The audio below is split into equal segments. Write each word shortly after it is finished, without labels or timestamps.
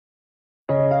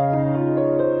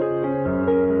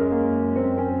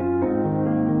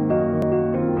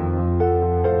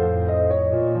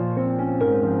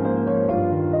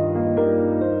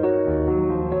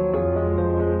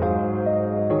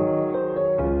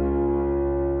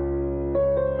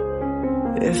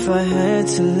If I had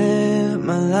to live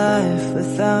my life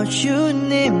without you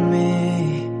near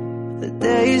me, the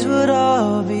days would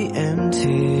all be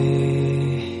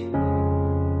empty.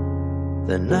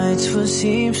 The nights would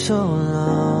seem so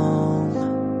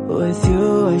long. With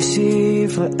you I see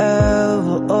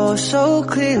forever oh so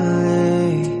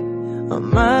clearly. I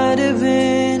might have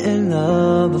been in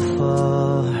love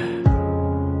before,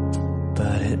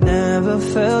 but it never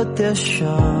felt this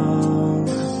strong.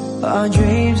 Our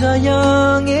dreams are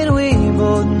young and we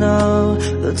both know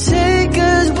they'll take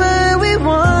us where we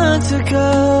want to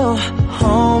go.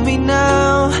 Hold me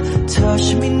now,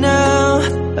 touch me now.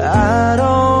 I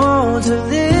don't want to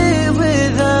live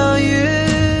without you.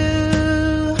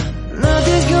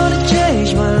 Nothing's gonna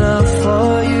change my love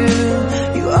for you.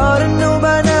 You ought to know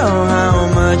by now how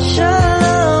much I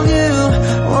love you.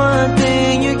 One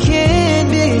thing you can't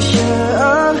be sure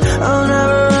of, I'll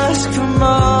never ask for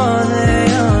more than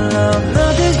your love.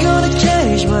 Nothing's gonna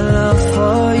change my love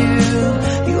for you.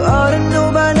 You ought to know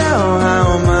by now how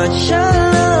much I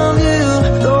love you.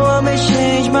 Though I may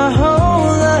change my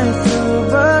whole life through,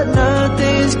 but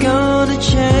nothing's gonna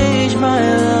change my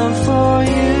love for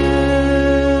you.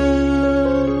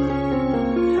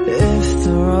 If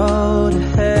the road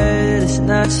ahead is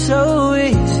not so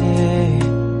easy,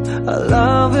 our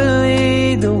love will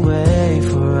lead the way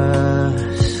for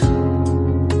us.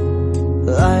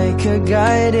 Like a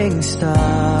guiding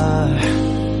star,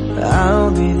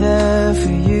 I'll be there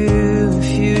for you if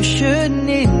you should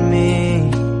need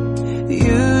me.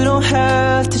 You don't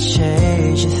have to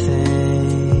change a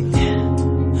thing.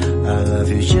 I love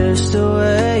you just the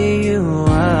way you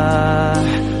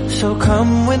are. So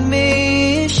come with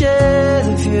me and share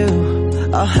the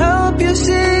view. I'll help you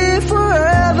see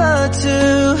forever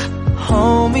too.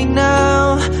 Hold me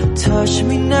now, touch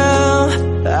me now.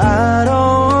 I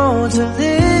don't want to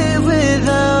live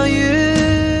without you.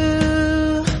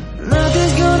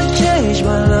 Nothing's gonna change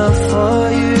my love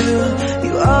for you.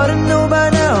 You ought to know by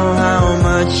now how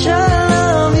much I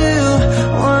love you.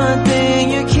 One thing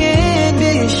you can't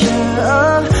be sure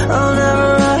of, I'll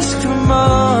never ask for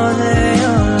more than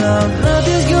your love.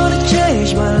 Nothing's gonna change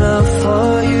my love for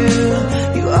you.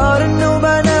 You ought to know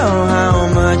by now how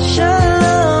much I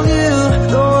love you.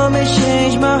 Though I may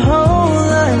change my whole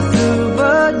life through,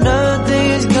 but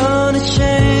nothing's gonna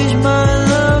change my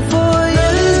love for you.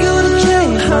 Nothing's gonna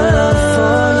change my love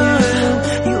for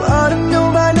you. You ought to know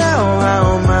by now how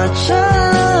much I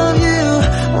love you.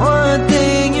 One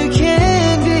thing you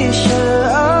can't be sure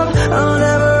of, I'll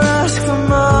never ask for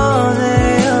more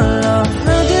than your love.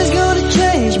 Nothing's gonna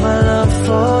change my love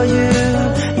for you.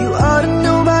 You ought to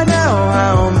know by now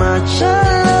how much I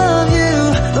love you.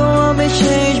 Though I may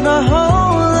change my heart